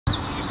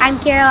I'm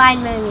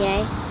Caroline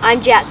Monier. I'm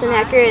Jatson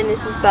Hecker, and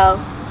this is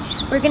Beaux.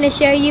 We're going to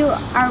show you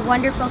our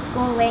wonderful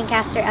school,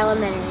 Lancaster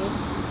Elementary.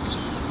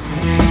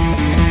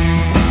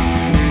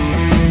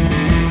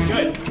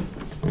 Good.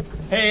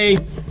 Hey.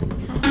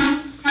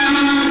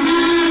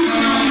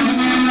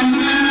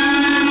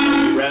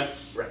 Rest.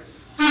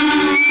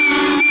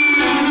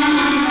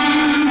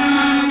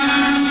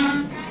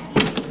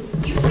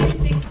 You can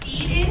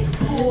succeed in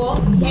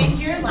school and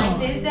your life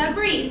is a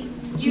breeze.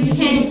 You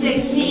can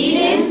succeed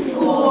in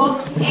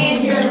school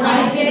and your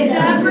life is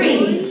a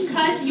breeze.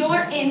 'Cause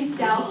you're in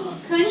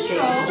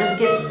self-control. Just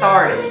get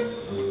started.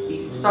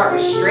 You can start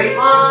with straight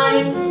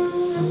lines,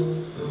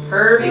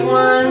 curvy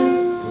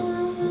ones.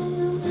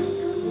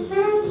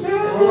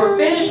 And when we're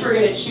finished, we're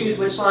going to choose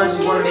which lines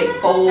we want to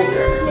make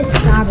bolder. Miss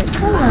Roberts.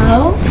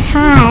 Hello.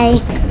 Hi.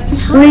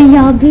 What are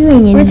y'all doing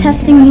in here? We're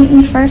testing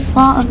Newton's first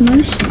law of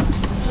motion.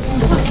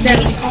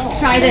 Then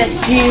try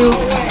this. Do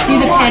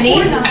the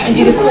penny and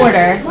do the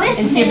quarter and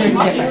see if there's a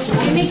difference.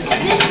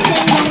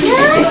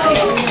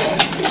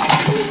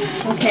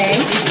 Okay.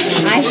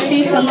 I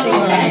see something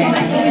right.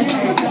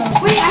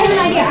 Wait, I have an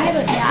idea. I have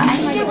an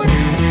idea.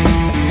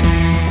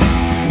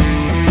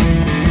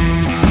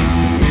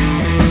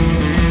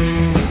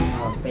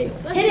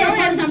 Hit it as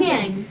hard as you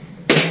can.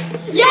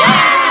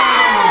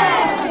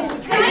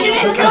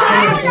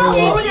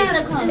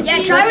 Yeah,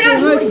 try it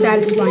out. Most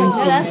satisfying.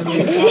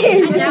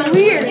 It's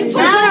weird.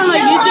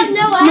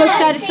 Most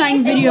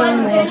satisfying video in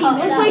the world.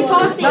 Let's play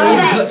toss the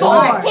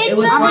It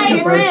was fun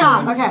the first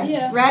time.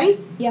 Okay. Ready?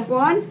 Yeah.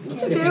 1,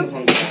 2.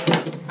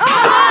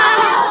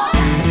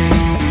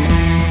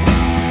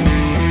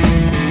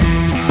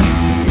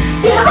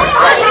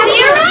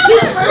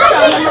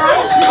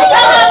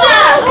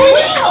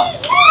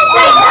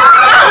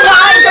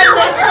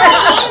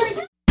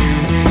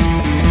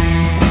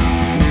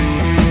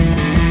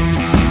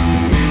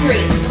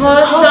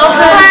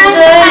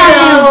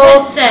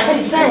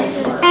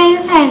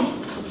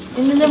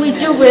 And then we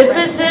do with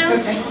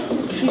them.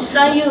 You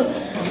saw you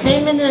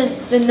naming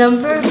the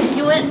number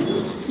you went?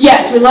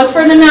 Yes, we look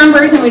for the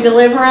numbers and we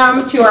deliver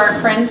them to our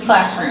friends'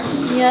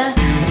 classrooms. Yeah.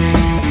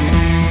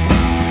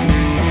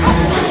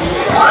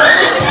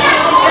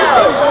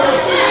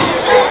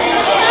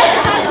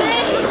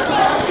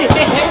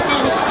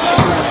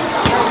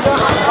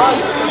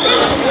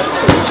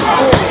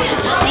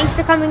 Thanks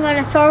for coming on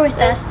a tour with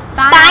us.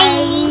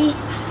 Bye.